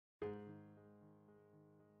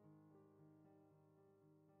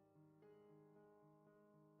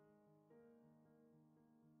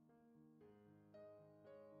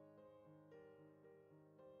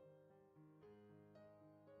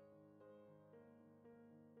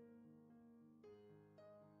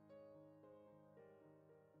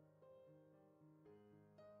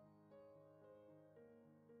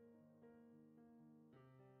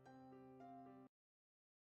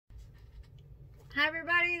Hi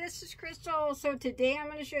everybody, this is Crystal. So today I'm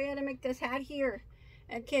going to show you how to make this hat here.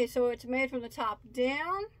 Okay, so it's made from the top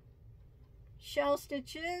down, shell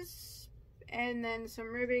stitches, and then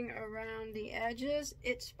some ribbing around the edges.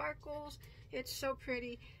 It sparkles. It's so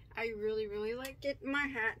pretty. I really like it. My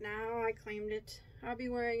hat now. I claimed it. I'll be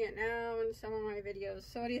wearing it now in some of my videos.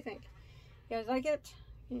 So what do you think? You guys like it?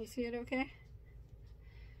 Can you see it okay?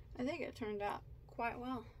 I think it turned out quite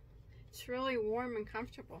well. It's really warm and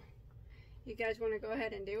comfortable. You guys want to go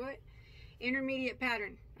ahead and do it? Intermediate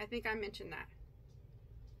pattern. I think I mentioned that.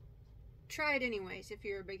 Try it anyways if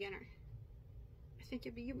you're a beginner. I think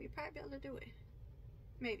you'll probably be able to do it.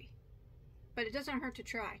 Maybe. But it doesn't hurt to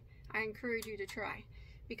try. I encourage you to try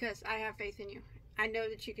because I have faith in you. I know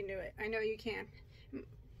that you can do it. I know you can.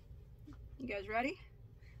 You guys ready?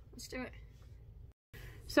 Let's do it.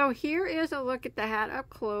 So here is a look at the hat up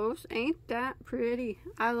close. Ain't that pretty?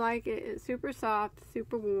 I like it. It's super soft,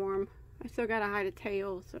 super warm. I still gotta hide a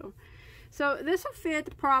tail, so this will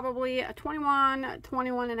fit probably a 21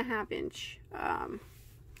 and a half inch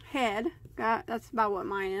head. That's about what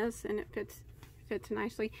mine is, and it fits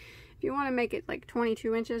nicely. If you want to make it like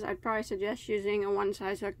 22 inches, I'd probably suggest using a one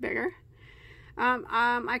size hook bigger.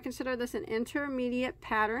 I consider this an intermediate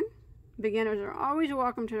pattern. Beginners are always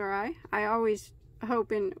welcome to try. I always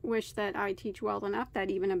hope and wish that I teach well enough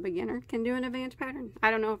that even a beginner can do an advanced pattern.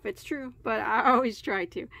 I don't know if it's true, but I always try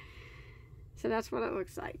to. So that's what it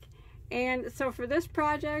looks like. And so for this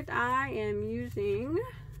project, I am using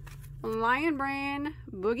Lion Brand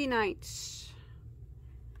Boogie Nights.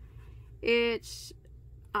 It's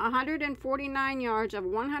 149 yards of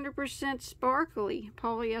 100% sparkly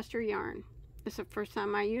polyester yarn. This is the first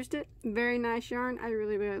time I used it. Very nice yarn. I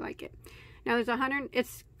really like it. Now there's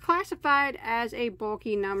it's classified as a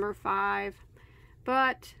bulky number 5,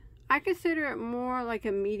 but I consider it more like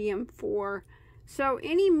a medium 4. So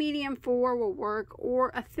any medium 4 will work,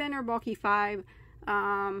 or a thinner bulky 5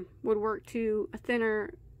 would work too. A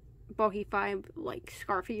thinner bulky 5 like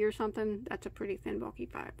Scarfy or something, that's a pretty thin bulky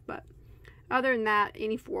 5. But other than that,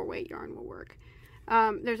 any 4-weight yarn will work.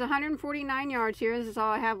 There's 149 yards here. This is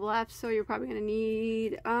all I have left, so you're probably going to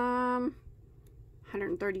need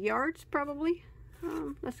 130 yards probably.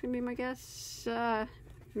 That's going to be my guess.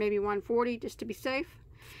 Maybe 140 just to be safe.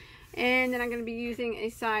 And then I'm going to be using a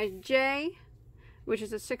size J, which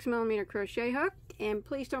is a 6mm crochet hook. And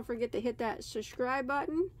please don't forget to hit that subscribe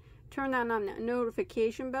button. Turn on that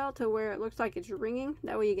notification bell to where it looks like it's ringing.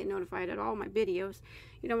 That way you get notified at all my videos.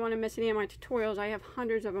 You don't want to miss any of my tutorials. I have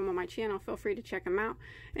hundreds of them on my channel. Feel free to check them out.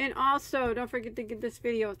 And also, don't forget to give this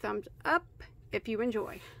video a thumbs up if you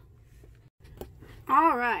enjoy.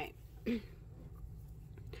 Alright.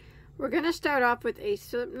 We're going to start off with a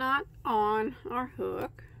slip knot on our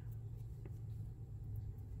hook.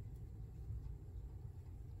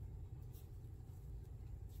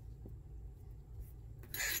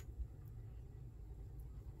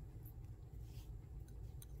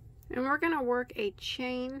 And we're going to work a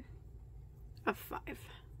chain of 5.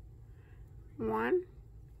 1,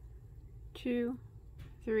 2,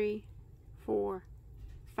 3, 4,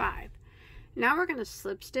 5. Now we're going to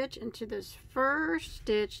slip stitch into this first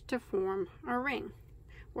stitch to form a ring.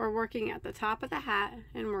 We're working at the top of the hat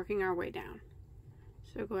and working our way down.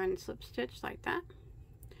 So go ahead and slip stitch like that.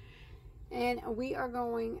 And we are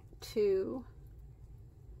going to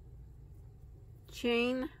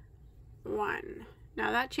chain 1. Now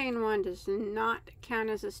that chain 1 does not count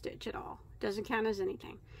as a stitch at all. It doesn't count as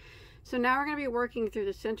anything. So now we're going to be working through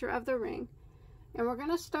the center of the ring, and we're going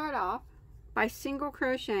to start off by single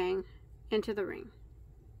crocheting into the ring.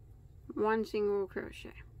 1 single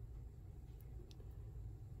crochet.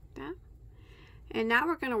 That. And now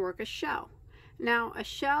we're going to work a shell. Now a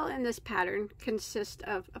shell in this pattern consists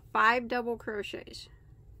of 5 double crochets.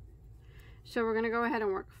 So we're going to go ahead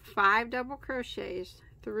and work 5 double crochets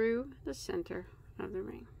through the center of the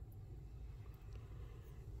ring.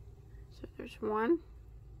 So there's 1,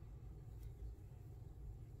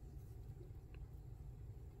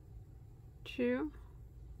 2,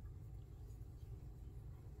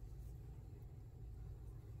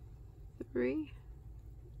 3,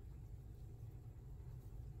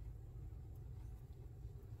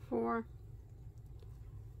 4,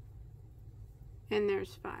 and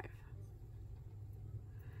there's 5.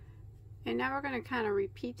 And now we're going to kind of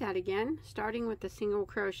repeat that again, starting with the single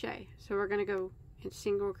crochet. So we're going to go in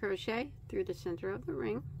single crochet through the center of the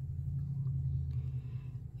ring.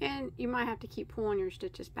 And you might have to keep pulling your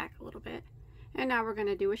stitches back a little bit. And now we're going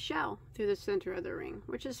to do a shell through the center of the ring,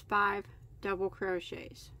 which is 5 double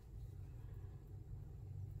crochets.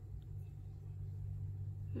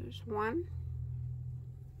 There's 1,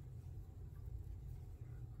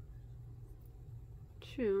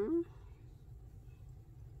 2,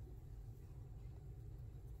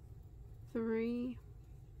 3,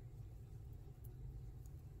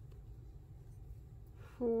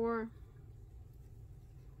 4,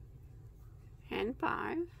 and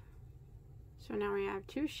 5. So now we have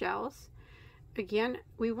 2 shells. Again,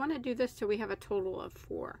 we want to do this till we have a total of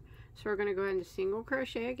 4. So we're going to go ahead and single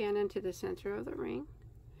crochet again into the center of the ring.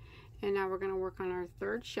 And now we're going to work on our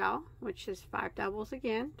 3rd shell, which is 5 doubles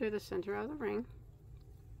again through the center of the ring.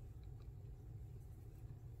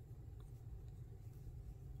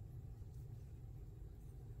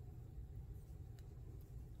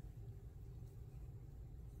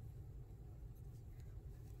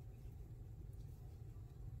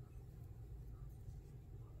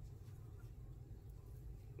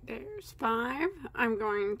 There's 5. I'm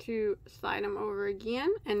going to slide them over again,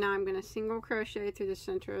 and now I'm going to single crochet through the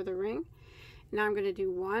center of the ring. Now I'm going to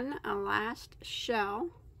do one last shell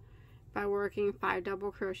by working 5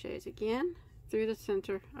 double crochets again through the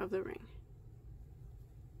center of the ring.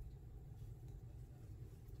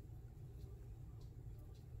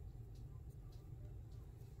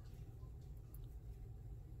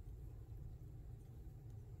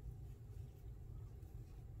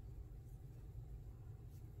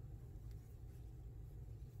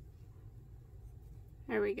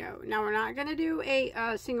 There we go. Now we're not going to do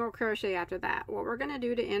a single crochet after that. What we're going to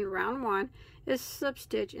do to end round 1 is slip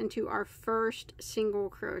stitch into our first single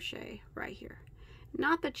crochet right here.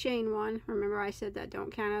 Not the chain one. Remember I said that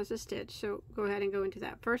don't count as a stitch. So go ahead and go into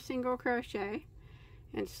that first single crochet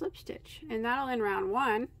and slip stitch. And that'll end round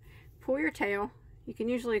 1. Pull your tail. You can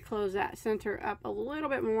usually close that center up a little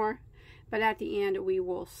bit more, but at the end we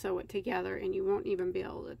will sew it together and you won't even be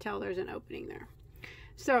able to tell there's an opening there.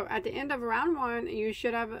 So at the end of round 1, you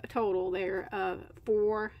should have a total there of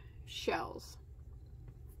 4 shells.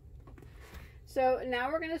 So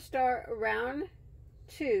now we're going to start round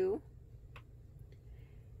 2.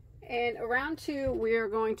 And round 2, we are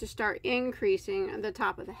going to start increasing the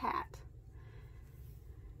top of the hat.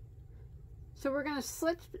 So we're going to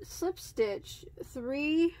slip stitch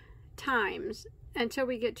 3 times until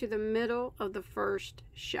we get to the middle of the first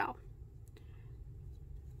shell.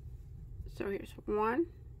 So here's 1,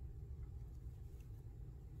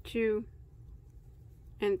 2,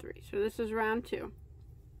 and 3. So this is round 2.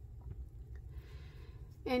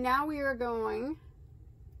 And now we are going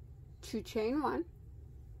to chain 1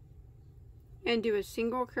 and do a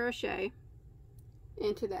single crochet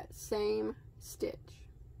into that same stitch.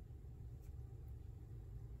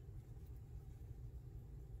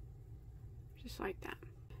 Just like that.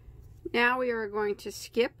 Now we are going to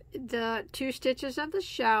skip the 2 stitches of the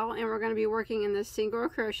shell and we're going to be working in the single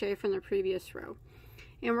crochet from the previous row.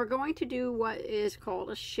 And we're going to do what is called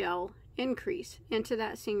a shell increase into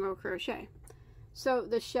that single crochet. So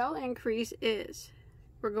the shell increase is,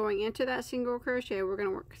 we're going into that single crochet, we're going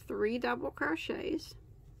to work 3 double crochets.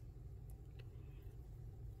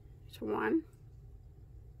 So 1,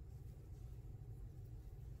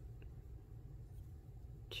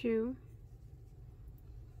 2,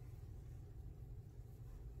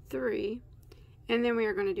 3, and then we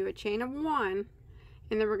are going to do a chain of 1,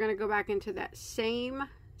 and then we're going to go back into that same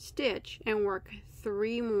stitch and work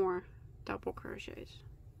 3 more double crochets.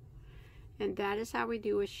 And that is how we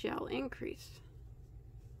do a shell increase.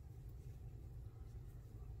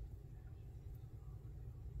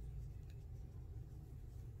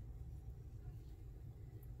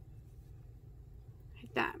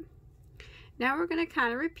 Like that. Now we're going to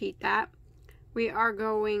kind of repeat that. We are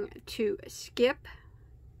going to skip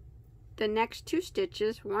the next 2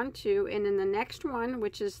 stitches, 1, 2, and in the next one,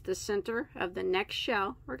 which is the center of the next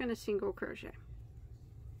shell, we're going to single crochet.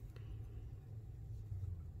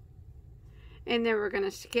 And then we're going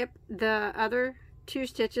to skip the other 2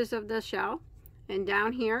 stitches of the shell, and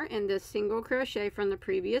down here in this single crochet from the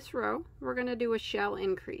previous row, we're going to do a shell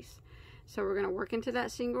increase. So we're going to work into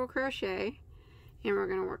that single crochet and we're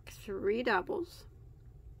going to work 3 doubles.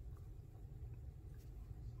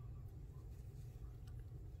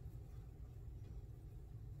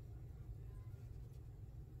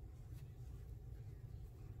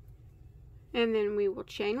 And then we will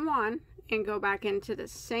chain 1 and go back into the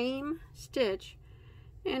same stitch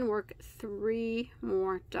and work 3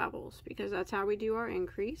 more doubles, because that's how we do our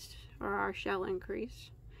increase, or our shell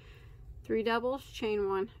increase. 3 doubles, chain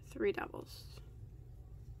 1, 3 doubles.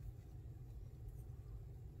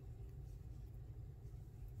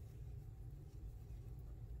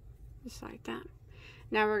 Just like that.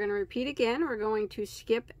 Now we're going to repeat again. We're going to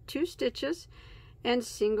skip 2 stitches and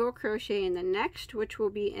single crochet in the next, which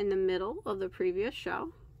will be in the middle of the previous shell.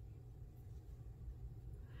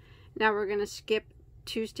 Now we're going to skip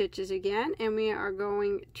 2 stitches again, and we are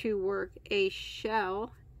going to work a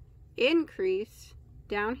shell increase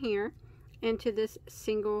down here into this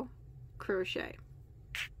single crochet.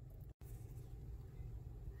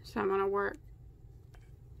 So I'm going to work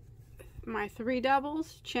my 3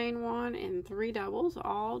 doubles, chain 1 and 3 doubles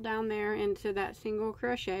all down there into that single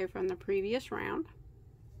crochet from the previous round.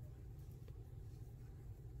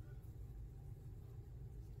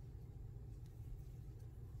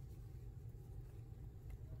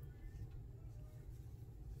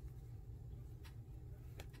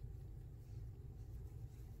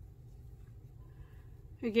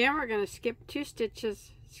 Again, we're going to skip 2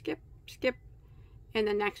 stitches, skip, skip, and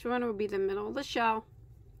the next one will be the middle of the shell,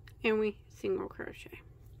 and we single crochet.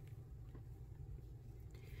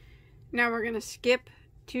 Now we're going to skip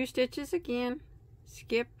 2 stitches again,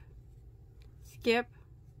 skip, skip,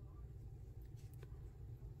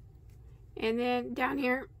 and then down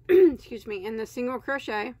here, excuse me, in the single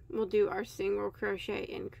crochet, we'll do our single crochet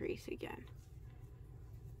increase again.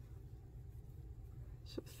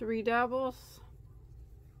 So 3 doubles,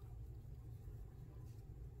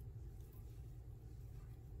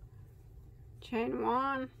 chain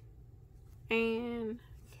 1 and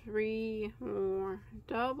 3 more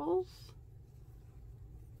doubles,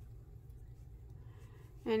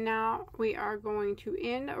 and now we are going to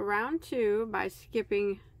end round 2 by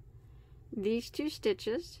skipping these 2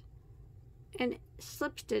 stitches and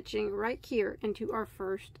slip stitching right here into our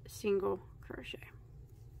first single crochet.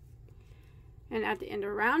 And at the end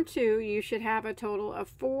of round 2, you should have a total of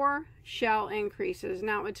 4 shell increases.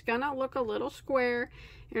 Now it's gonna look a little square,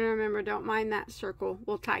 and remember, don't mind that circle.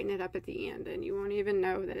 We'll tighten it up at the end and you won't even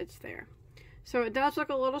know that it's there. So it does look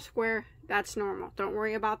a little square. That's normal. Don't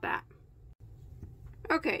worry about that.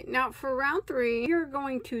 Okay, now for round 3, you're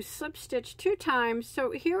going to slip stitch 2 times.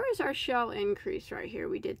 So here is our shell increase right here.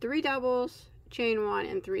 We did 3 doubles, chain 1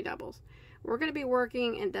 and 3 doubles. We're going to be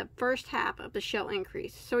working in the first half of the shell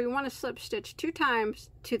increase. So we want to slip stitch 2 times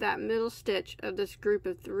to that middle stitch of this group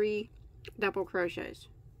of 3 double crochets.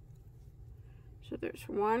 So there's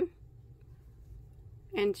 1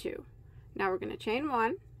 and 2. Now we're going to chain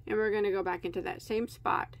 1 and we're going to go back into that same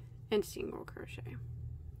spot and single crochet.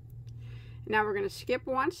 Now we're going to skip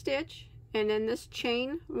 1 stitch, and in this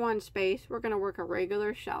chain 1 space we're going to work a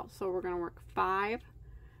regular shell. So we're going to work 5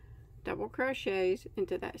 double crochets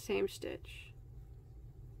into that same stitch.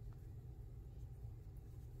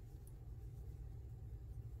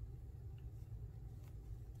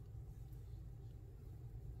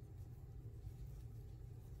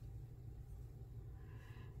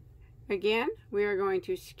 Again, we are going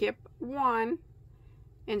to skip 1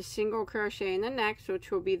 and single crochet in the next,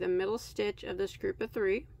 which will be the middle stitch of this group of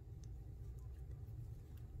 3.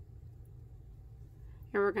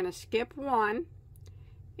 And we're going to skip 1,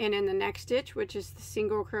 and in the next stitch, which is the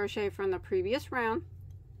single crochet from the previous round,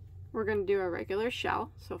 we're going to do a regular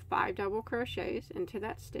shell. So 5 double crochets into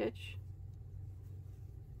that stitch.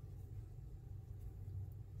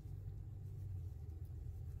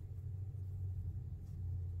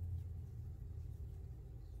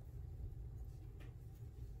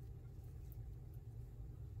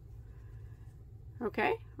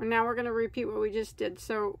 Okay, and now we're going to repeat what we just did.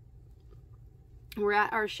 So we're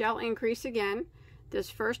at our shell increase again.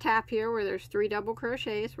 This first half here where there's 3 double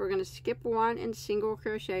crochets, we're going to skip 1 and single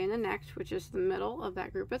crochet in the next, which is the middle of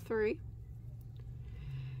that group of 3.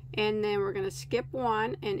 And then we're going to skip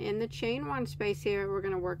 1, and in the chain 1 space here we're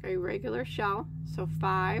going to work a regular shell. So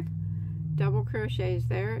 5 double crochets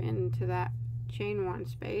there into that chain 1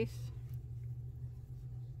 space.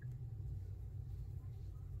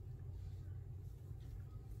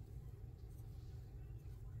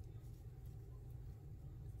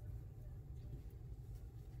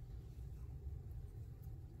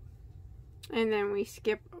 And then we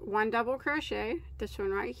skip 1 double crochet, this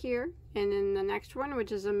one right here, and in the next one,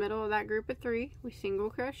 which is the middle of that group of 3, we single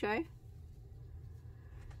crochet.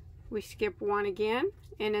 We skip 1 again,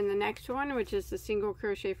 and in the next one, which is the single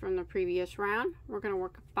crochet from the previous round, we're going to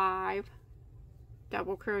work 5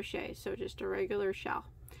 double crochets, so just a regular shell.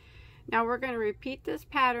 Now we're going to repeat this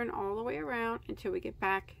pattern all the way around until we get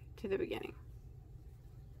back to the beginning.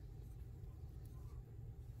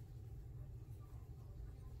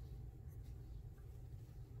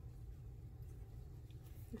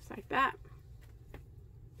 Like that.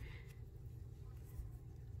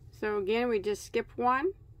 So again, we just skip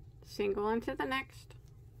 1, single into the next,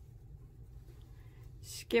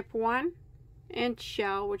 skip 1 and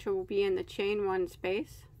shell, which will be in the chain 1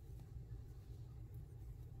 space,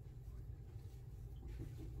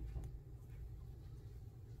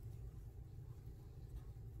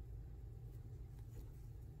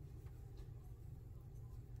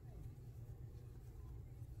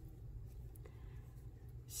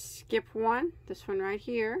 skip one, this one right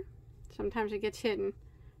here. Sometimes it gets hidden,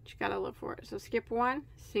 but you gotta look for it. So skip one,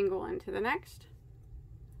 single into the next,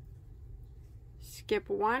 skip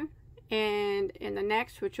one, and in the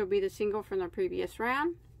next, which will be the single from the previous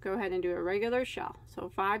round, go ahead and do a regular shell. So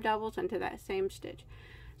 5 doubles into that same stitch.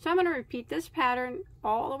 So I'm going to repeat this pattern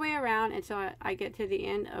all the way around until I get to the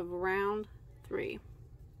end of round 3.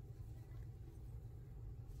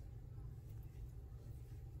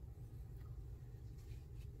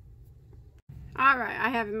 Alright, I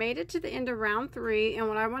have made it to the end of round 3, and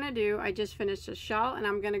what I want to do, I just finished a shell, and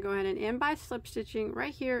I'm going to go ahead and end by slip stitching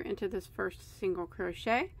right here into this first single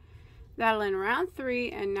crochet. That'll end round 3,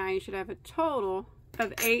 and now you should have a total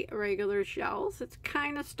of 8 regular shells. It's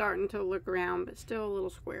kind of starting to look round, but still a little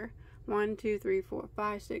square. 1, 2, 3, 4,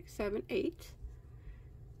 5, 6, 7, 8.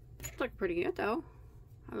 It's looking pretty good though.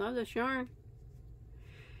 I love this yarn.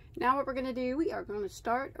 Now what we're going to do, we are going to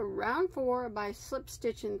start round 4 by slip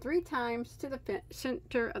stitching 3 times to the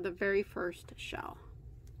center of the very first shell.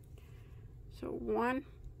 So 1,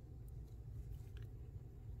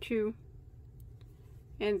 2,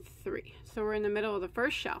 and 3. So we're in the middle of the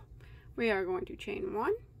first shell. We are going to chain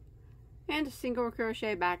 1 and a single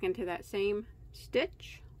crochet back into that same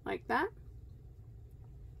stitch like that.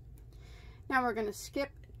 Now we're going to skip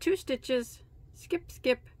 2 stitches,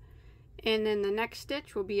 skip, and then the next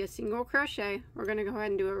stitch will be a single crochet. We're going to go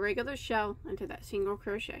ahead and do a regular shell into that single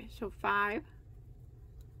crochet. So 5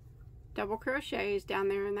 double crochets down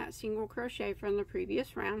there in that single crochet from the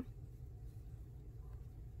previous round.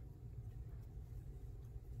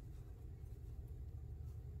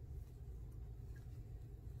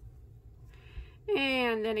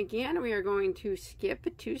 And then again, we are going to skip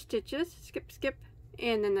 2 stitches, skip,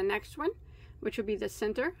 and then the next one, which will be the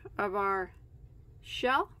center of our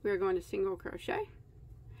shell, we are going to single crochet.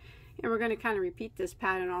 And we're going to kind of repeat this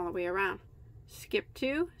pattern all the way around. Skip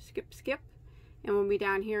 2, skip, and we'll be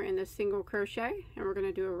down here in the single crochet, and we're going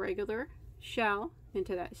to do a regular shell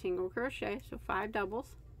into that single crochet. So 5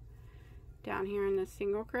 doubles down here in the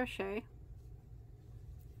single crochet.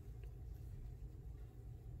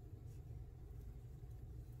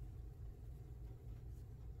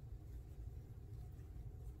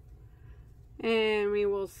 And we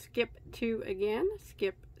will skip 2 again,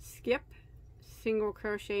 skip, single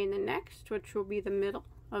crochet in the next, which will be the middle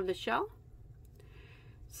of the shell.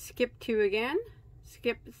 Skip 2 again,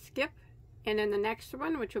 skip, and then the next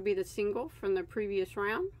one, which will be the single from the previous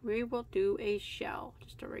round, we will do a shell,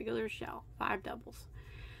 just a regular shell, 5 doubles.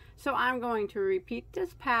 So I'm going to repeat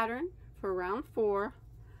this pattern for round 4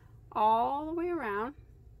 all the way around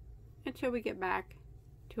until we get back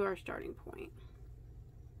to our starting point.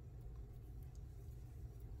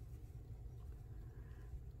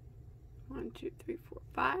 One, 2, 3, 4,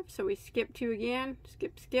 5. So we skip 2 again,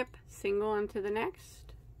 skip, single into the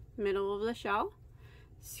next, middle of the shell,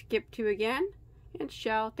 skip 2 again, and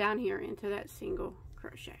shell down here into that single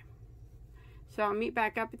crochet. So I'll meet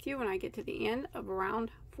back up with you when I get to the end of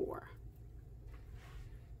round 4.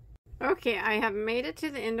 Okay, I have made it to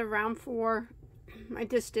the end of round 4. I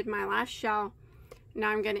just did my last shell.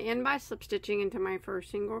 Now I'm going to end by slip stitching into my first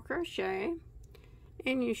single crochet,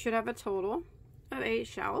 and you should have a total of 8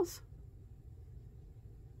 shells.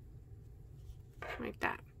 Like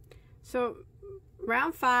that. So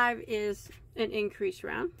round 5 is an increase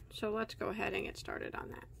round, so let's go ahead and get started on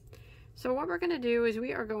that. So what we're going to do is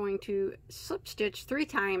we are going to slip stitch 3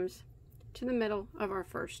 times to the middle of our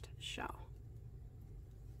first shell.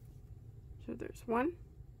 So there's 1,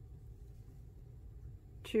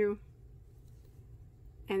 2,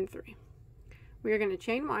 and 3. We are going to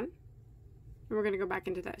chain 1, and we're going to go back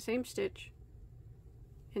into that same stitch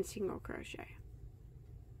and single crochet.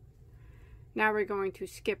 Now we're going to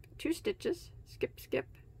skip 2 stitches, skip,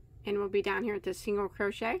 and we'll be down here at the single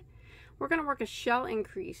crochet. We're going to work a shell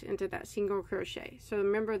increase into that single crochet. So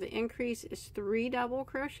remember, the increase is 3 double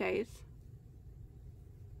crochets,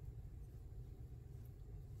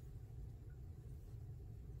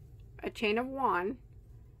 a chain of 1,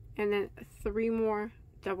 and then 3 more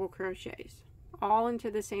double crochets, all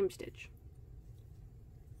into the same stitch.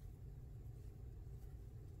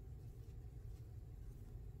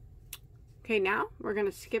 Okay, now we're going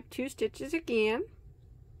to skip 2 stitches again.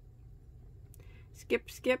 Skip,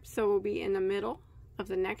 so we'll be in the middle of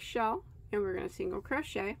the next shell, and we're going to single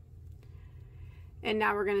crochet. And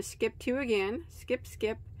now we're going to skip 2 again, skip,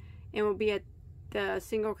 and we'll be at the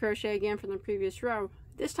single crochet again from the previous row.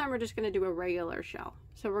 This time we're just going to do a regular shell.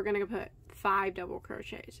 So we're going to put 5 double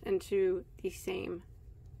crochets into the same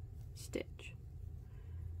stitch.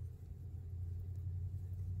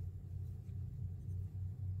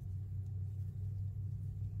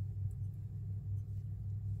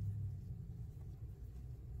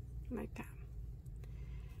 like that.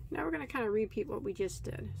 Now we're going to kind of repeat what we just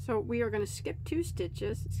did. So we are going to skip 2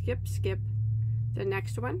 stitches, skip, skip, the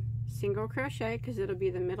next one, single crochet, because it'll be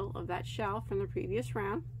the middle of that shell from the previous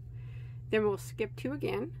round. Then we'll skip 2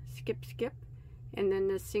 again, skip, skip, and then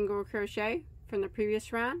the single crochet from the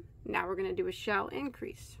previous round. Now we're going to do a shell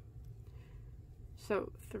increase.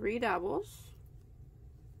 So 3 doubles,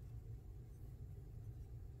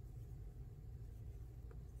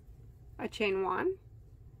 a chain 1,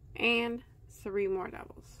 and 3 more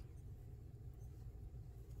doubles.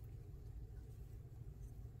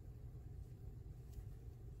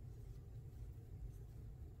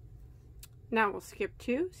 Now we'll skip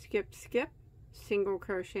 2, skip, skip, single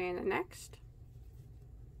crochet in the next,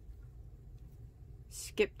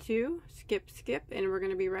 skip 2, skip, skip, and we're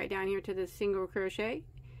going to be right down here to the single crochet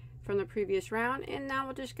from the previous round. And now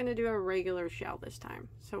we're just going to do a regular shell this time.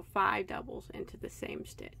 So 5 doubles into the same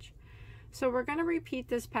stitch. So we're going to repeat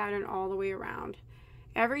this pattern all the way around.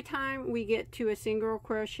 Every time we get to a single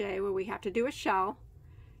crochet where we have to do a shell,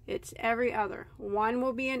 it's every other. One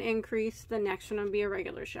will be an increase, the next one will be a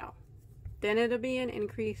regular shell. Then it'll be an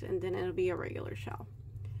increase, and then it'll be a regular shell.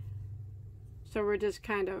 So we're just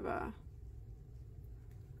kind of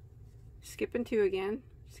skipping 2 again.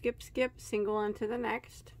 Skip, skip, single into the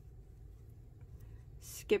next.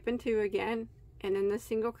 Skipping 2 again, and in the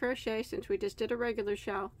single crochet, since we just did a regular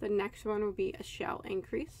shell, the next one will be a shell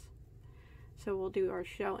increase. So we'll do our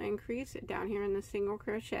shell increase down here in the single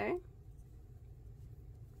crochet.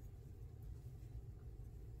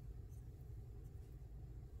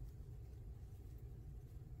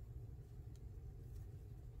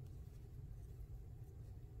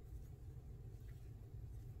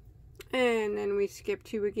 And then we skip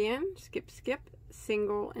 2 again, skip, skip,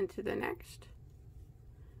 single into the next.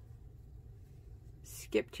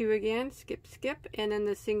 Skip 2 again, skip, skip, and then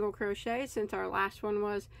the single crochet. Since our last one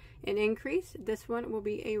was an increase, this one will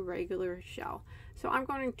be a regular shell. So I'm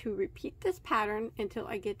going to repeat this pattern until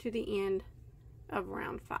I get to the end of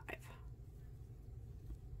round 5.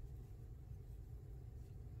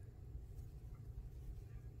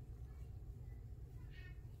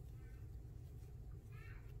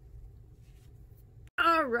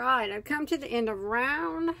 Alright, I've come to the end of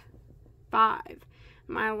round 5.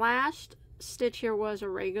 My last stitch here was a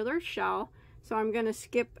regular shell, so I'm going to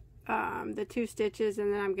skip the 2 stitches,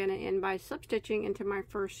 and then I'm going to end by slip stitching into my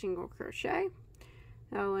first single crochet.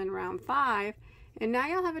 That'll end round 5, and now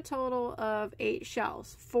you'll have a total of 8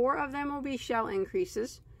 shells. 4 of them will be shell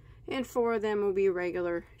increases, and 4 of them will be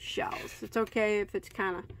regular shells. It's okay if it's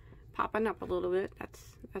kind of popping up a little bit.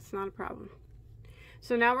 That's not a problem.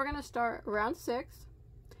 So now we're going to start round 6,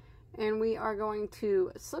 and we are going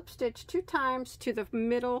to slip stitch 2 times to the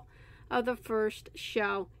middle of the first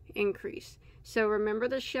shell increase. So remember,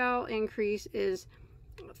 the shell increase is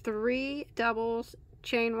 3 doubles,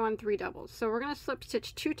 chain 1, 3 doubles. So we're going to slip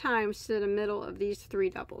stitch 2 times to the middle of these 3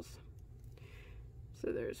 doubles.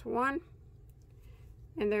 So there's 1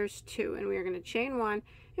 and there's 2, and we are going to chain 1,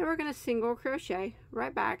 and we're going to single crochet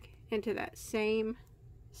right back into that same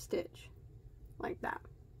stitch like that.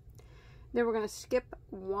 Then we're going to skip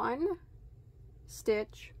 1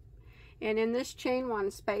 stitch, and in this chain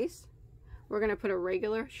 1 space we're going to put a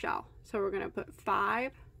regular shell. So we're going to put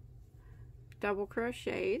 5 double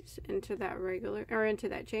crochets into that regular, or into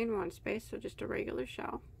that chain 1 space, so just a regular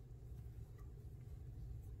shell.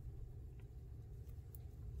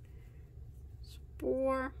 It's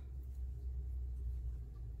 4,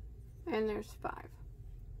 and there's 5.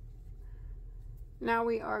 Now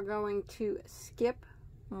we are going to skip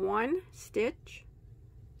 1 stitch,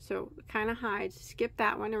 so kind of hides, skip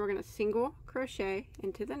that one, and we're going to single crochet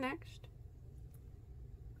into the next,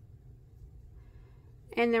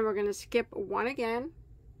 and then we're going to skip 1 again,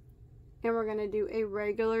 and we're going to do a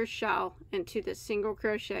regular shell into the single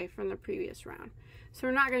crochet from the previous round. So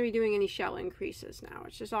we're not going to be doing any shell increases now,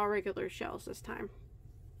 it's just all regular shells this time.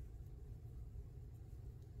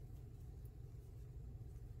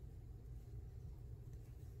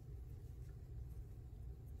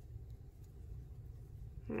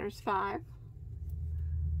 And there's 5.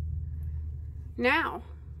 Now,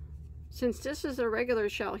 since this is a regular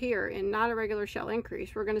shell here and not a regular shell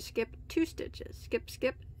increase, we're going to skip 2 stitches. Skip,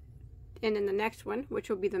 skip, and in the next one, which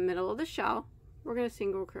will be the middle of the shell, we're going to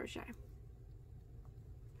single crochet.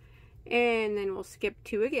 And then we'll skip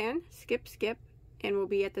 2 again, skip, skip, and we'll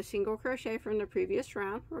be at the single crochet from the previous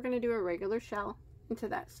round. We're going to do a regular shell into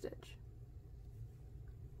that stitch.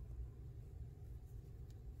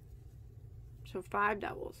 So 5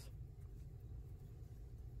 doubles.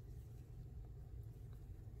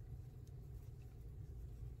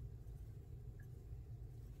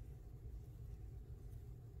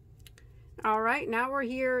 All right, now we're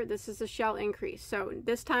here. This is a shell increase. So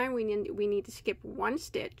this time we need to skip 1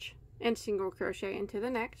 stitch and single crochet into the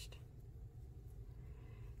next.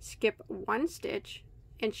 Skip 1 stitch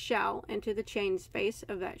and shell into the chain space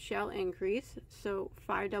of that shell increase. So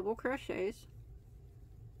 5 double crochets.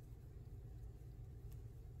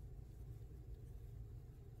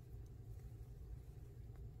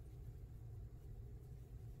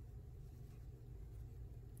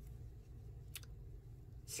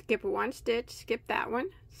 Skip 1 stitch, skip that one,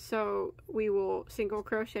 so we will single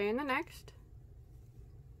crochet in the next.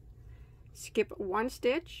 Skip 1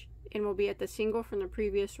 stitch and we'll be at the single from the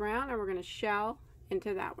previous round, and we're going to shell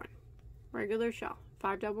into that one. Regular shell,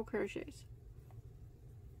 5 double crochets.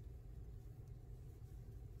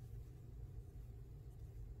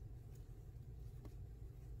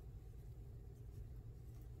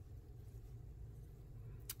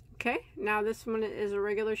 Okay, now this one is a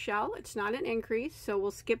regular shell. It's not an increase, so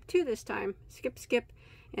we'll skip 2 this time. Skip, skip,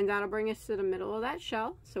 and that'll bring us to the middle of that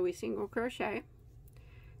shell. So we single crochet.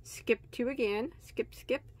 Skip 2 again, skip,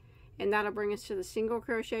 skip, and that'll bring us to the single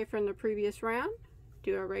crochet from the previous round.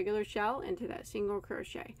 Do a regular shell into that single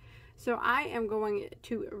crochet. So I am going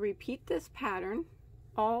to repeat this pattern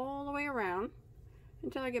all the way around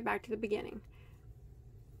until I get back to the beginning.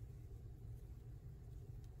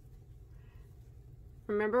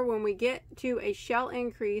 Remember, when we get to a shell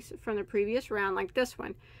increase from the previous round, like this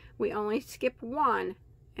one, we only skip 1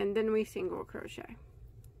 and then we single crochet.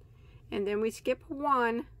 And then we skip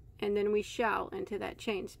 1 and then we shell into that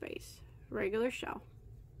chain space. Regular shell.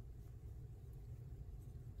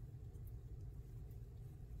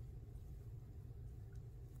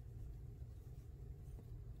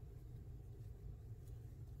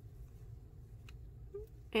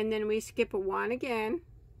 And then we skip 1 again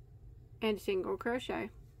and single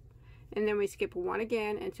crochet, and then we skip 1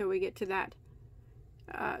 again until we get to that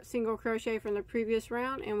single crochet from the previous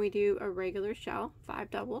round, and we do a regular shell,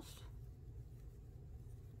 5 doubles.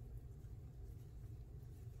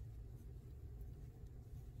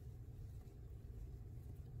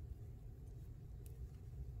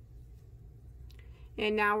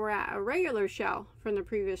 And now we're at a regular shell from the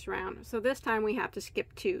previous round, so this time we have to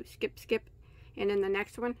skip 2, skip, skip, and in the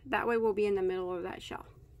next one, that way we'll be in the middle of that shell.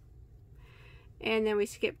 And then we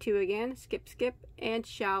skip 2 again, skip, skip, and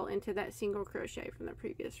shell into that single crochet from the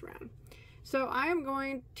previous round. So I am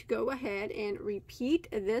going to go ahead and repeat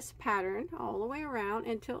this pattern all the way around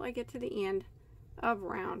until I get to the end of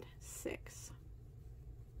round 6.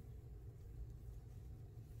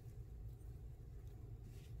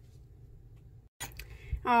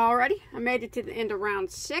 Alrighty, I made it to the end of round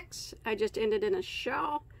 6. I just ended in a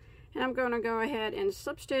shell, and I'm going to go ahead and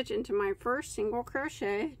slip stitch into my first single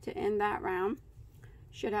crochet to end that round.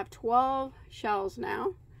 Should have 12 shells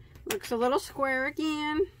now. Looks a little square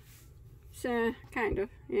again. So, kind of.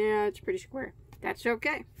 Yeah, it's pretty square. That's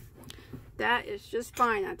okay. That is just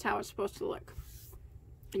fine. That's how it's supposed to look.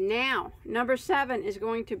 Now, number 7 is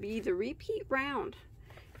going to be the repeat round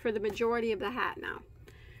for the majority of the hat now.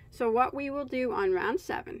 So what we will do on round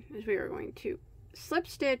 7 is we are going to slip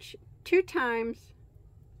stitch 2 times.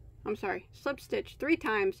 I'm sorry, slip stitch 3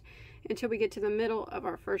 times until we get to the middle of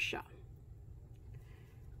our first shell.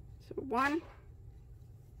 So 1,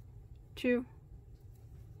 2,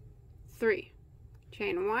 3.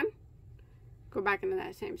 Chain 1, go back into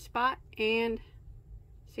that same spot, and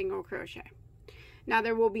single crochet. Now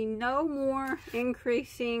there will be no more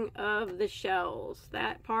increasing of the shells.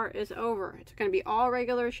 That part is over. It's going to be all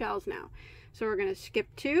regular shells now. So we're going to skip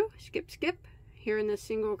 2, skip, skip. Here in this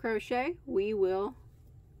single crochet, we will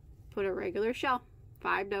put a regular shell,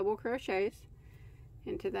 5 double crochets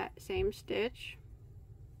into that same stitch.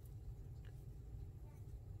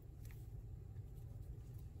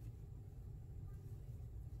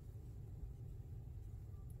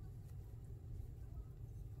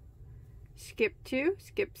 Skip 2,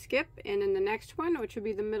 skip, skip, and in the next one, which will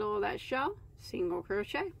be the middle of that shell, single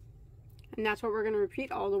crochet. And that's what we're going to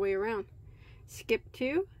repeat all the way around. Skip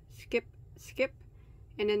 2, skip, skip,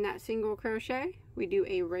 and in that single crochet, we do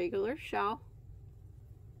a regular shell.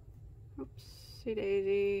 Oopsie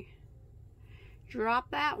daisy.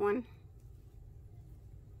 Drop that one.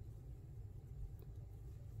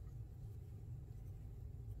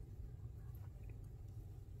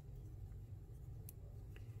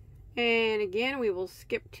 And again, we will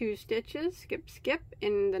skip 2 stitches, skip, skip,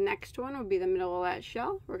 and the next one will be the middle of that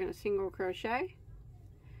shell. We're going to single crochet,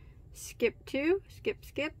 skip 2, skip,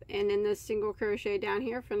 skip, and in this single crochet down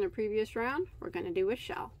here from the previous round, we're going to do a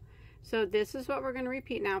shell. So this is what we're going to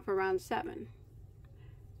repeat now for round 7.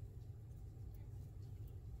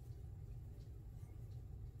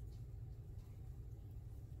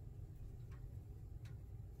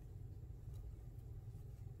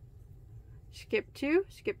 skip 2,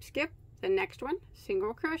 skip, skip, the next one,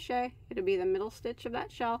 single crochet, it'll be the middle stitch of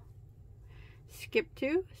that shell, skip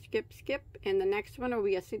 2, skip, skip, and the next one will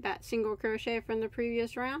be that single crochet from the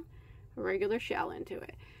previous round, a regular shell into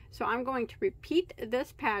it. So I'm going to repeat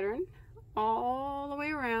this pattern all the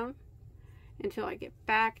way around until I get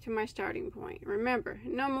back to my starting point. Remember,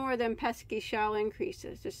 no more than pesky shell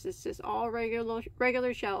increases. This is all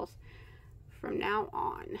regular shells from now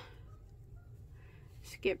on.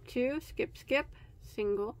 Skip 2, skip, skip,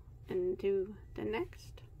 single, and do the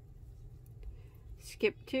next.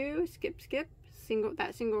 Skip 2, skip, skip,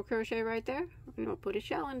 that single crochet right there, and we'll put a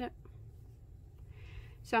shell in it.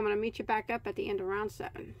 So I'm going to meet you back up at the end of round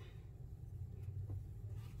 7.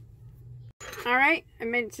 Alright, I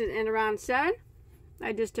made it to the end of round 7.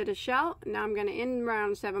 I just did a shell. Now I'm going to end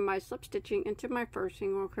round 7 by slip stitching into my first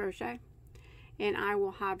single crochet. And I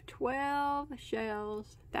will have 12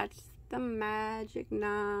 shells. That's the magic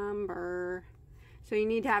number. So you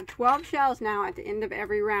need to have 12 shells now at the end of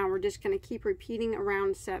every round. We're just going to keep repeating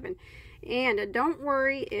around 7. And don't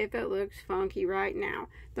worry if it looks funky right now.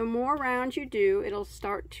 The more rounds you do, it'll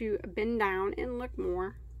start to bend down and look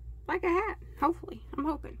more like a hat. Hopefully. I'm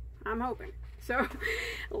hoping. So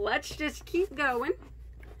let's just keep going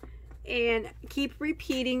and keep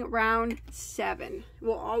repeating round 7.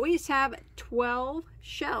 We'll always have 12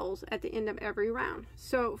 shells at the end of every round.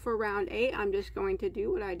 So for round 8, I'm just going to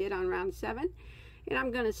do what I did on round 7. And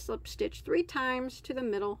I'm going to slip stitch 3 times to the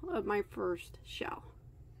middle of my first shell.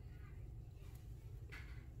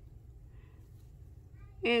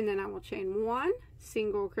 And then I will chain 1,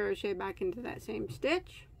 single crochet back into that same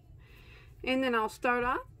stitch. And then I'll start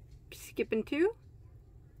off skipping 2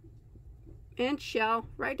 and shell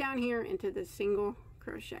right down here into the single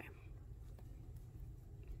crochet.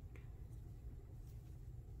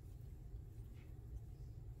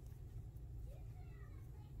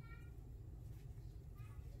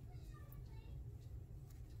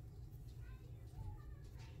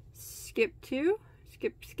 Skip 2,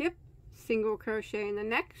 skip, skip, single crochet in the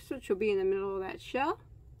next, which will be in the middle of that shell.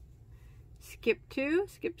 Skip 2,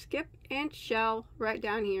 skip, skip, and shell right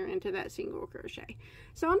down here into that single crochet.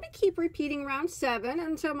 So I'm going to keep repeating round 7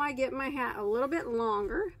 until I get my hat a little bit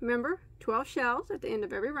longer. Remember, 12 shells at the end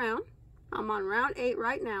of every round. I'm on round 8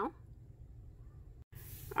 right now.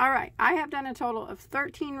 Alright, I have done a total of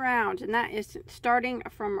 13 rounds, and that is starting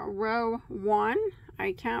from row 1.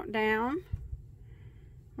 I count down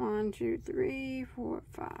 1, 2, 3, 4,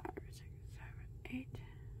 5, 6, 7, 8,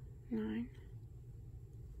 9,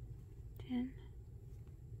 10,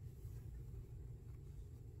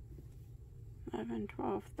 11,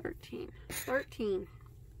 12, 13.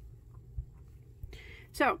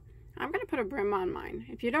 So I'm going to put a brim on mine.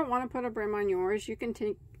 If you don't want to put a brim on yours, you can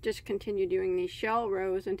just continue doing these shell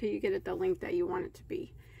rows until you get it the length that you want it to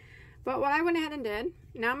be. But what I went ahead and did,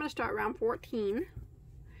 now I'm going to start round 14.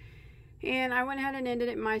 And I went ahead and ended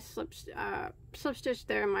it my slip stitch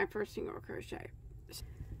there in my first single crochet.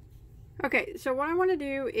 Okay, so what I want to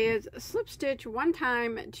do is slip stitch 1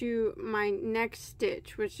 time to my next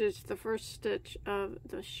stitch, which is the first stitch of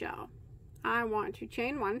the shell. I want to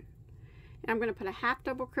chain 1, and I'm going to put a half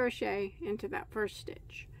double crochet into that first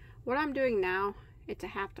stitch. What I'm doing now, it's a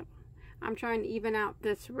half double. I'm trying to even out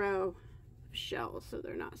this row of shells so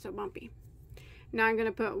they're not so bumpy. Now I'm going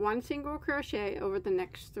to put 1 single crochet over the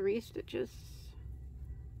next 3 stitches.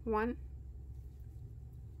 1,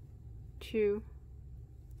 2,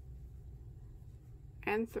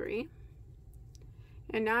 and 3.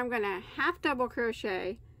 And now I'm going to half double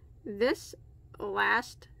crochet this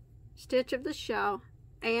last stitch of the shell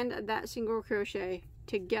and that single crochet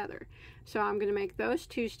together. So I'm going to make those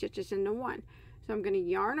 2 stitches into 1. So I'm going to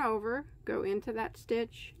yarn over, go into that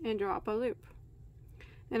stitch, and drop a loop.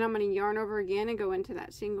 Then I'm going to yarn over again and go into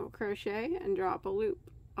that single crochet and drop a loop.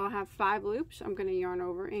 I'll have 5 loops. I'm going to yarn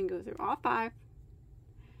over and go through all 5.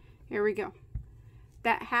 Here we go.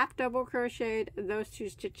 That half double crocheted those 2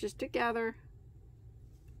 stitches together,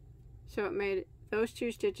 so it made those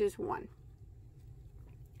 2 stitches 1.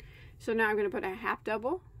 So now I'm going to put a half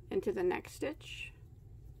double into the next stitch,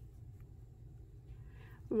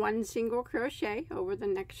 1 single crochet over the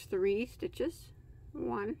next 3 stitches,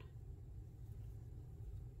 1,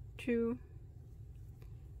 2,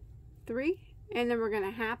 3, and then we're going to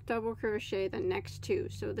half double crochet the next 2.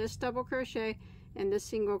 So this double crochet and this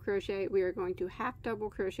single crochet, we are going to half double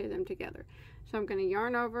crochet them together. So I'm going to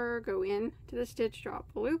yarn over, go into the stitch, drop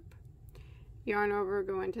a loop, yarn over,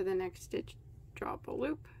 go into the next stitch, drop a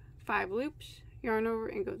loop, 5 loops, yarn over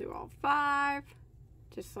and go through all 5,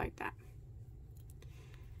 just like that.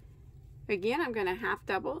 Again, I'm going to half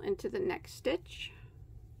double into the next stitch,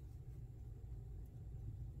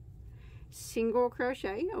 single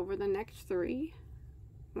crochet over the next 3.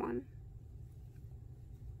 1,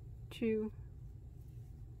 2,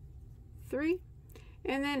 3,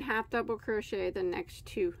 and then half double crochet the next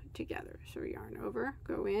 2 together. So yarn over,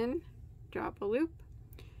 go in, drop a loop,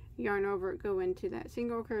 yarn over, go into that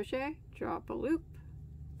single crochet, drop a loop,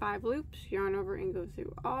 5 loops, yarn over and go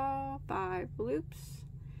through all 5 loops,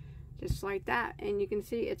 just like that. And you can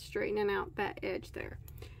see it's straightening out that edge there.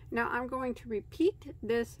 Now I'm going to repeat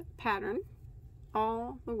this pattern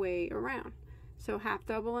all the way around. So half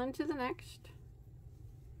double into the next,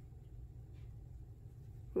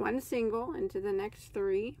 1 single into the next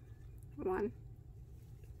 3, 1,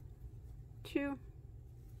 2,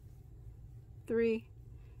 3,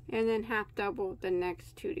 and then half double the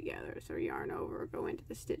next 2 together. So yarn over, go into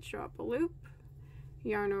the stitch, drop a loop,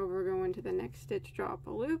 yarn over, go into the next stitch, drop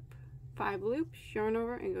a loop, 5 loops, yarn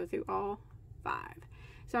over, and go through all 5.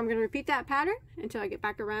 So I'm going to repeat that pattern until I get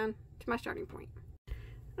back around to my starting point.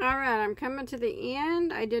 Alright, I'm coming to the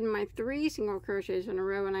end. I did my 3 single crochets in a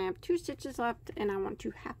row and I have 2 stitches left, and I want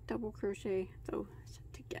to half double crochet those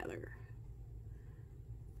together.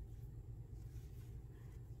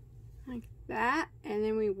 Like that, and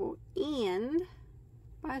then we will end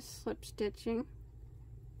by slip stitching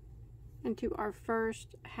into our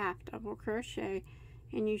first half double crochet,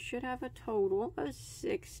 and you should have a total of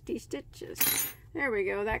 60 stitches. There we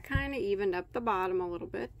go. That kind of evened up the bottom a little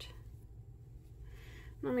bit.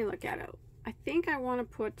 Let me look at it. I think I want to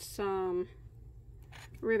put some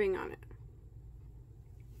ribbing on it.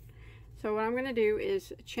 So what I'm going to do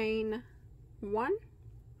is chain 1.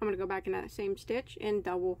 I'm going to go back in that same stitch and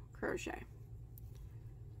double crochet.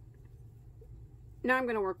 Now I'm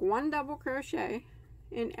going to work 1 double crochet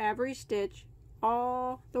in every stitch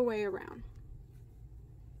all the way around.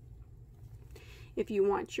 If you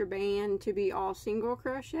want your band to be all single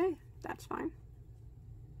crochet, that's fine.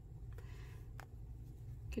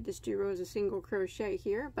 Could just do rows of single crochet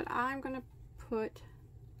here, but I'm going to put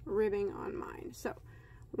ribbing on mine. So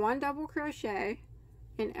 1 double crochet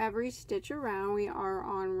in every stitch around. We are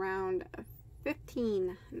on round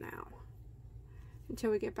 15 now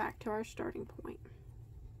until we get back to our starting point.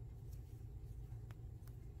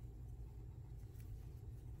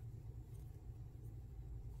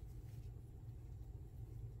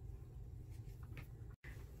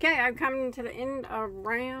 Okay, I'm coming to the end of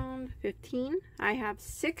round 15. I have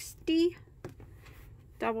 60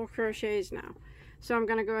 double crochets now. So I'm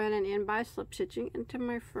going to go ahead and end by slip stitching into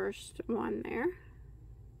my first one there.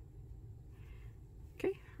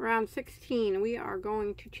 Okay, round 16, we are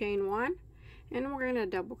going to chain 1, and we're going to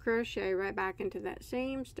double crochet right back into that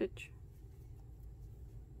same stitch.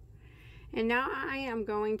 And now I am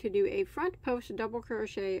going to do a front post double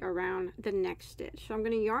crochet around the next stitch. So I'm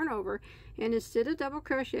going to yarn over, and instead of double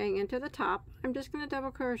crocheting into the top, I'm just going to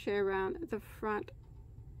double crochet around the front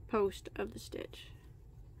post of the stitch.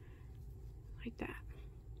 Like that.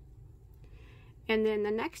 And then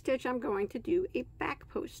the next stitch I'm going to do a back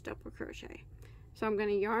post double crochet. So I'm going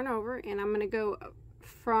to yarn over, and I'm going to go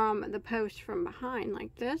from the post from behind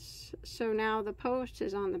like this. So now the post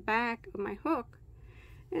is on the back of my hook.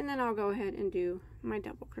 And then I'll go ahead and do my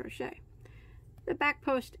double crochet. The back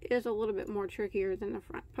post is a little bit more trickier than the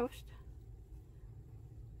front post.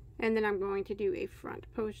 And then I'm going to do a front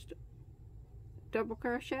post double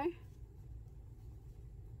crochet.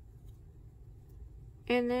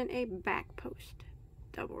 And then a back post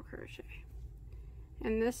double crochet.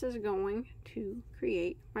 And this is going to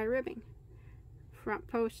create my ribbing. Front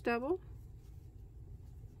post double.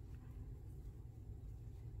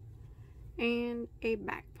 And a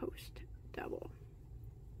back post double.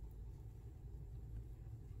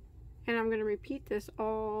 And I'm going to repeat this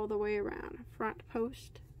all the way around. Front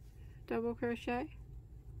post double crochet,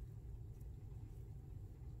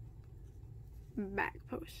 back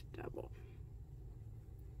post double,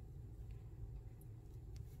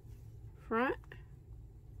 front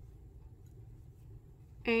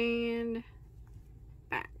and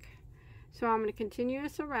back. So I'm going to continue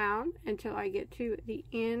this around until I get to the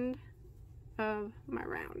end of my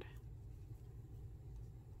round.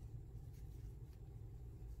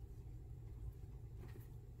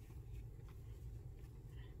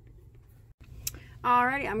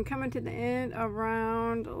 Alrighty, I'm coming to the end of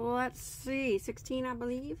round, let's see, 16 I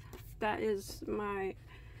believe. That is my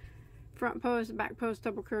front post, back post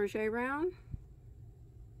double crochet round.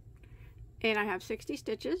 And I have 60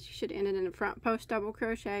 stitches. You should end it in the front post double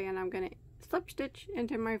crochet, and I'm going to slip stitch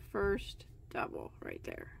into my first double right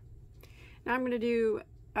there. Now I'm going to do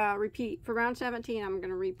repeat for round 17. I'm going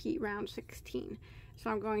to repeat round 16.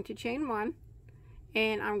 So I'm going to chain 1,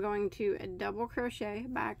 and I'm going to double crochet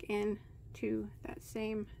back in to that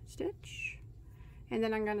same stitch, and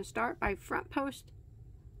then I'm going to start by front post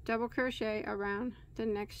double crochet around the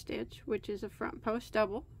next stitch, which is a front post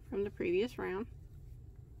double from the previous round,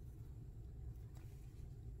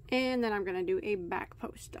 and then I'm going to do a back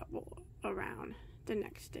post double around the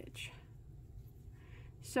next stitch.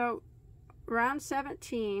 So round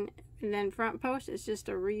 17 and then front post is just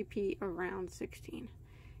a repeat of round 16.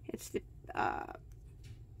 It's the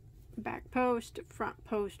back post, front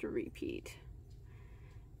post, repeat.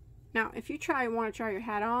 Now if you want to try your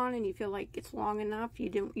hat on and you feel like it's long enough, you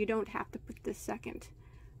don't have to put the second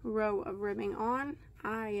row of ribbing on.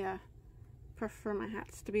 I prefer my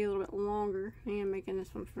hats to be a little bit longer. I am making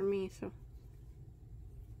this one for me,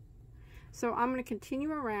 so I'm going to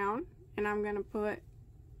continue around, and I'm going to put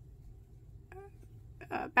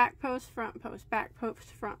back post, front post, back post,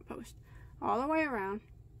 front post, all the way around,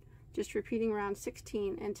 just repeating round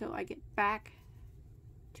 16 until I get back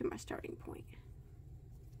to my starting point.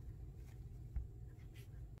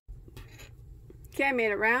 Okay, I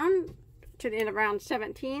made a round to the end of round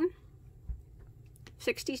 17,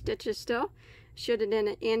 60 stitches still. Should have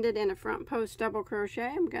ended in a front post double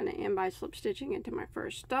crochet. I'm going to end by slip stitching into my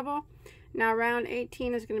first double. Now round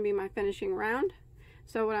 18 is going to be my finishing round.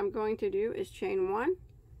 So what I'm going to do is chain 1.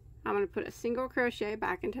 I'm going to put a single crochet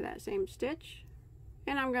back into that same stitch,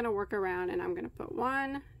 and I'm going to work around, and I'm going to put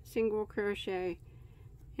 1 single crochet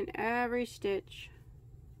in every stitch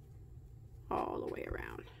all the way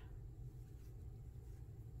around.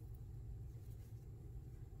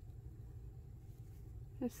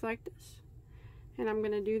 Just like this. And I'm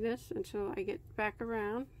going to do this until I get back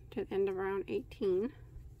around to the end of round 18.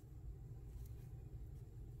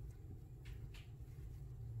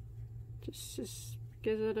 Just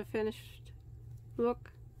gives it a finished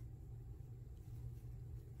look.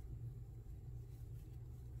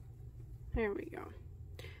 There we go.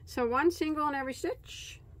 So 1 single in every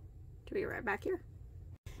stitch. To be right back here.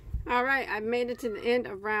 Alright, I've made it to the end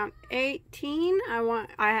of round 18. I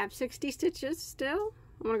have 60 stitches still.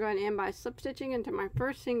 I'm going to go ahead and end by slip stitching into my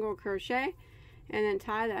first single crochet, and then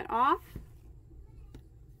tie that off,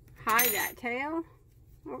 hide that tail,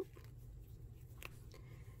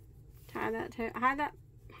 tie that tail, hide that,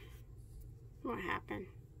 what happened?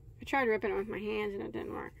 I tried ripping it with my hands and it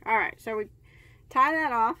didn't work. Alright, so we tie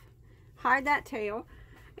that off, hide that tail,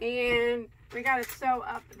 and we got to sew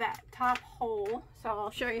up that top hole. So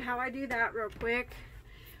I'll show you how I do that real quick.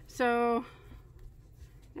 So,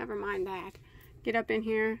 never mind that. Get up in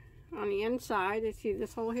here on the inside. You see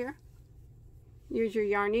this hole here? Use your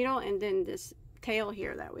yarn needle and then this tail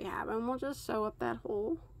here that we have, and we'll just sew up that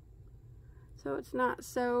hole so it's not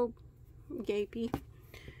so gapey.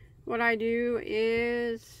 What I do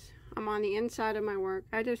is, I'm on the inside of my work,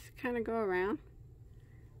 I just kind of go around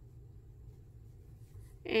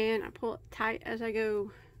and I pull it tight as I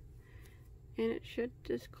go, and it should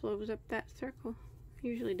just close up that circle.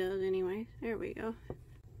 Usually does anyway. There we go.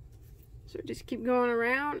 So just keep going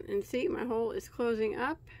around, and see, my hole is closing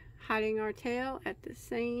up, hiding our tail at the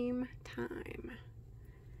same time.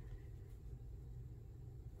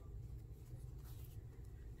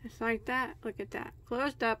 Just like that. Look at that.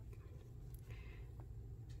 Closed up.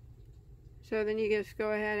 So then you just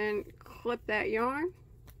go ahead and clip that yarn.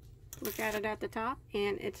 Look at it at the top,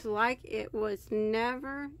 and it's like it was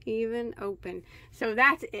never even open. So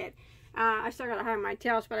that's it. I still gotta hide my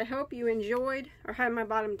tails, but I hope you enjoyed, or hide my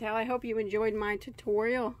bottom tail. I hope you enjoyed my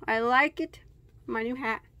tutorial. I like it. My new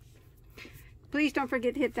hat. Please don't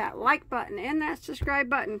forget to hit that like button and that subscribe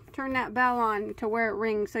button. Turn that bell on to where it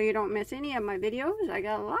rings so you don't miss any of my videos. I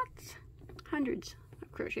got lots, hundreds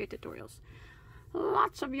of crochet tutorials.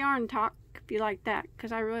 Lots of yarn talk if you like that,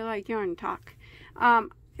 because I really like yarn talk.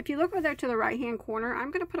 If you look over there to the right hand corner, I'm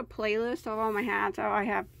going to put a playlist of all my hats.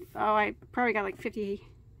 I probably got like 50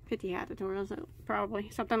 hat tutorials, probably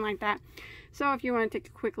something like that. So if you want to take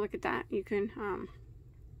a quick look at that, you can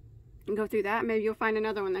go through that. Maybe you'll find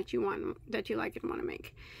another one that you like and want to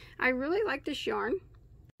make. I really like this yarn.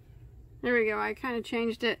 There we go. I kind of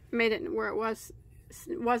changed it, made it where it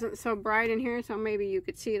wasn't so bright in here, so maybe you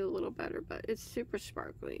could see it a little better, but it's super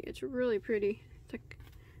sparkly. It's really pretty.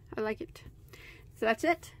 I like it. So that's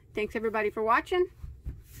it. Thanks everybody for watching.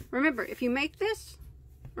 Remember, if you make this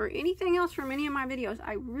or anything else from any of my videos,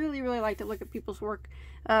 I really like to look at people's work,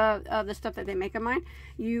 of the stuff that they make of mine.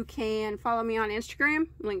 You can follow me on Instagram,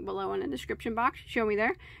 link below in the description box. Show me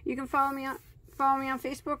there. You can follow me on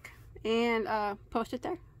Facebook and post it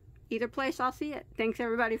there. Either place, I'll see it. Thanks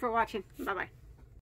everybody for watching. Bye bye.